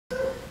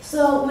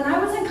So when I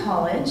was in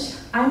college,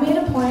 I made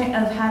a point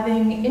of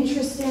having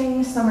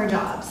interesting summer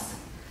jobs.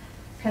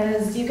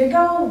 Because you could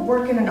go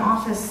work in an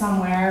office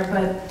somewhere,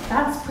 but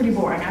that's pretty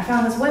boring. I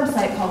found this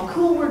website called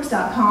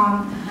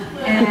coolworks.com,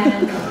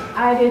 and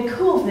I did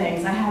cool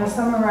things. I had a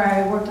summer where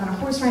I worked on a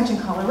horse ranch in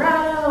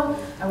Colorado,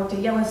 I worked at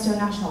Yellowstone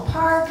National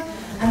Park,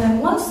 and then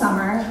one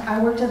summer,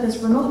 I worked at this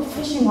remote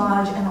fishing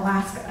lodge in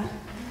Alaska.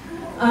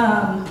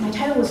 My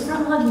title was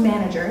front lodge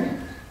manager,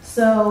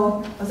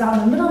 so I was out in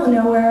the middle of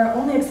nowhere,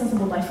 only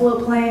accessible by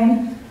float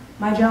plane.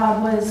 My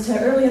job was to,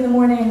 early in the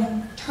morning,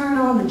 turn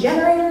on the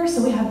generator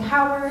so we had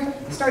power,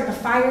 start the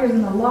fires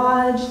in the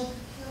lodge,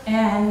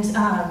 and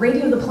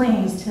radio the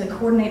planes to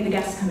coordinate the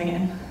guests coming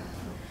in.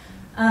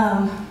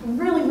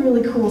 Really,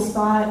 really cool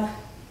spot,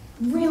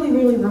 really,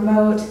 really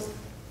remote,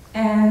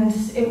 and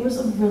it was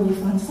a really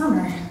fun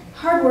summer.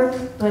 Hard work,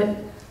 but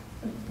a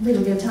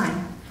really good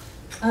time.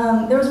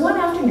 There was one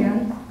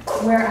afternoon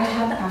where I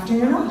had the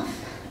afternoon off,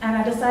 and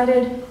I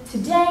decided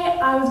today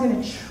I was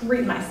going to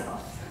treat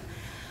myself.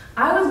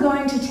 I was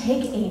going to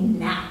take a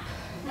nap.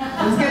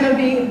 It was going to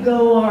be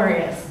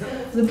glorious.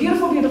 It was a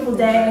beautiful, beautiful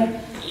day.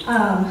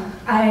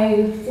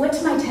 I went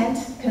to my tent,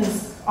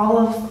 because all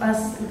of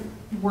us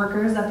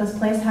workers at this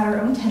place had our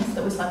own tents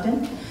that we slept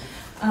in.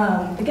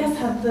 The guests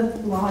had the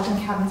lodge and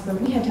cabins, but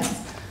we had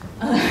tents.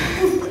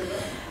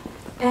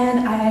 And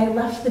I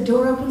left the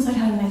door open so I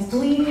had a nice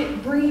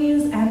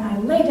breeze, and I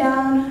lay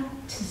down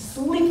to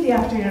sleep the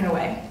afternoon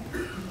away.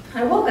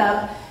 I woke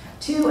up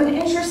to an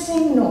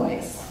interesting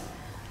noise.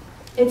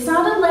 It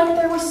sounded like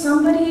there was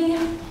somebody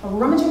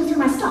rummaging through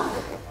my stuff.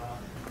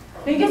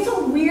 Now, you get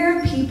some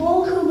weird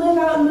people who live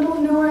out in the middle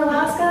of nowhere,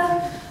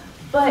 Alaska,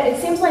 but it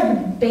seems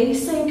like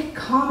basic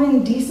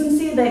common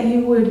decency that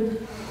you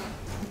would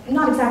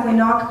not exactly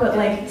knock, but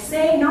like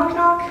say knock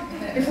knock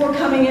before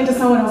coming into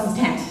someone else's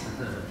tent.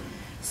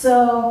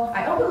 So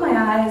I open my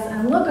eyes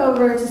and look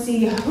over to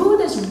see who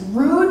this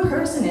rude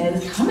person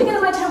is coming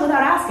into my tent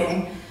without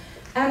asking,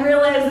 and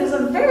realize there's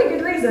a very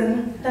good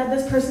reason that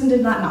this person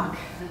did not knock.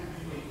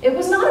 It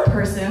was not a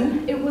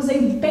person, it was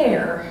a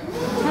bear.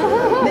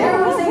 There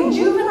was a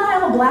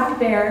juvenile black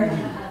bear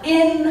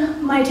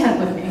in my tent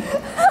with me.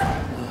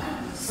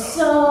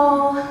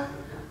 So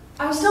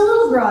I was still a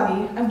little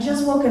groggy, I've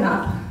just woken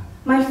up.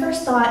 My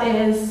first thought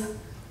is,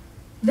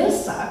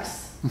 this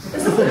sucks.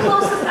 This is the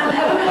closest I'm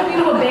ever going to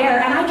be to a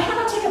bear, and I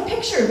cannot take a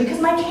picture because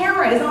my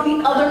camera is on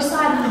the other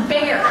side of the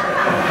bear.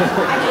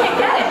 I can't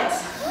get it.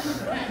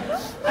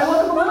 I woke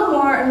up a little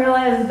more and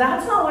realized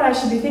that's not what I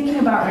should be thinking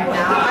about right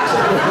now. I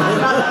should be thinking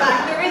about the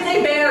fact there is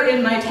a bear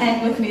in my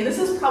tent with me. This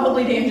is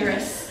probably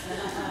dangerous.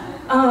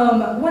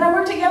 When I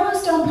worked at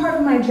Yellowstone, part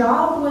of my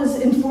job was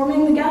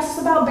informing the guests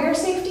about bear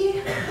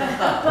safety.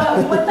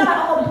 But what that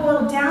all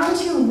boiled down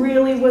to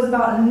really was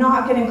about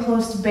not getting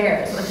close to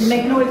bears. Like, you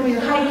make noise when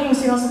you're hiking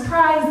so you don't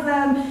surprise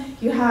them,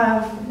 you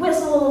have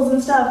whistles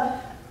and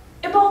stuff.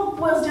 It all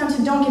boils down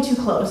to don't get too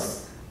close.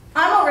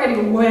 I'm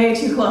already way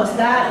too close,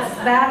 that's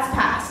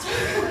past.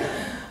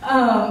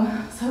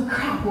 So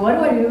crap, what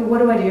do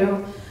I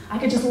do? I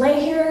could just lay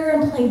here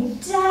and play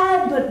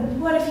dead, but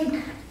what if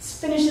he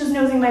finishes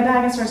nosing my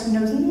bag and starts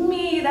nosing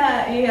me?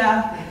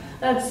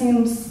 That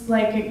seems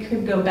like it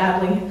could go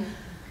badly.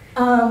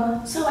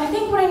 So I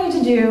think what I need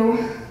to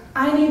do,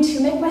 I need to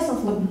make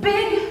myself look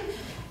big,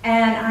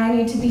 and I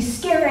need to be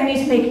scary, I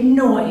need to make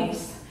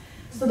noise.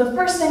 So the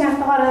first thing I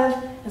thought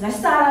of as I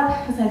sat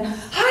up, I said,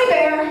 "Hi,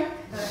 bear!"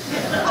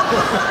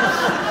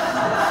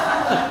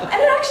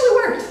 And it actually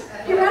worked.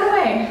 He ran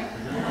away.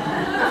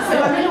 So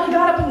I immediately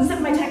got up and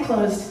zipped my tent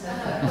closed.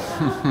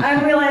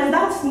 I realized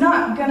that's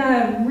not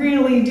gonna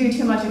really do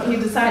too much if he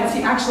decides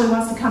he actually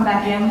wants to come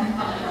back in.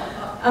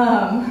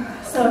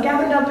 So I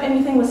gathered up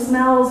anything with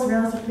smells,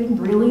 realized it'd been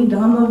really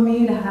dumb of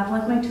me to have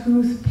like my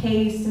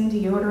toothpaste and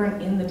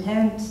deodorant in the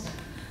tent.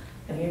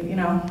 You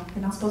know,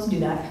 you're not supposed to do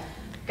that.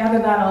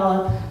 Gathered that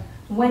all up,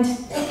 went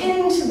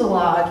into the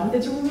lodge with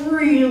its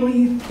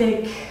really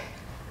thick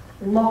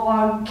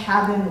log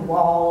cabin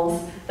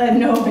walls that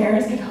no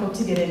bears could hope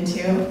to get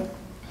into.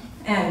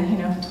 And, you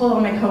know, told all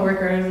my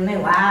coworkers, and they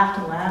laughed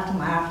and laughed and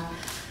laughed.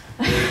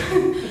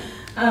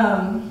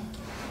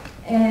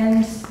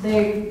 And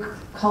they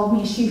called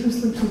me "she who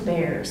sleeps with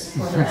bears"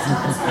 for the rest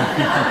of this.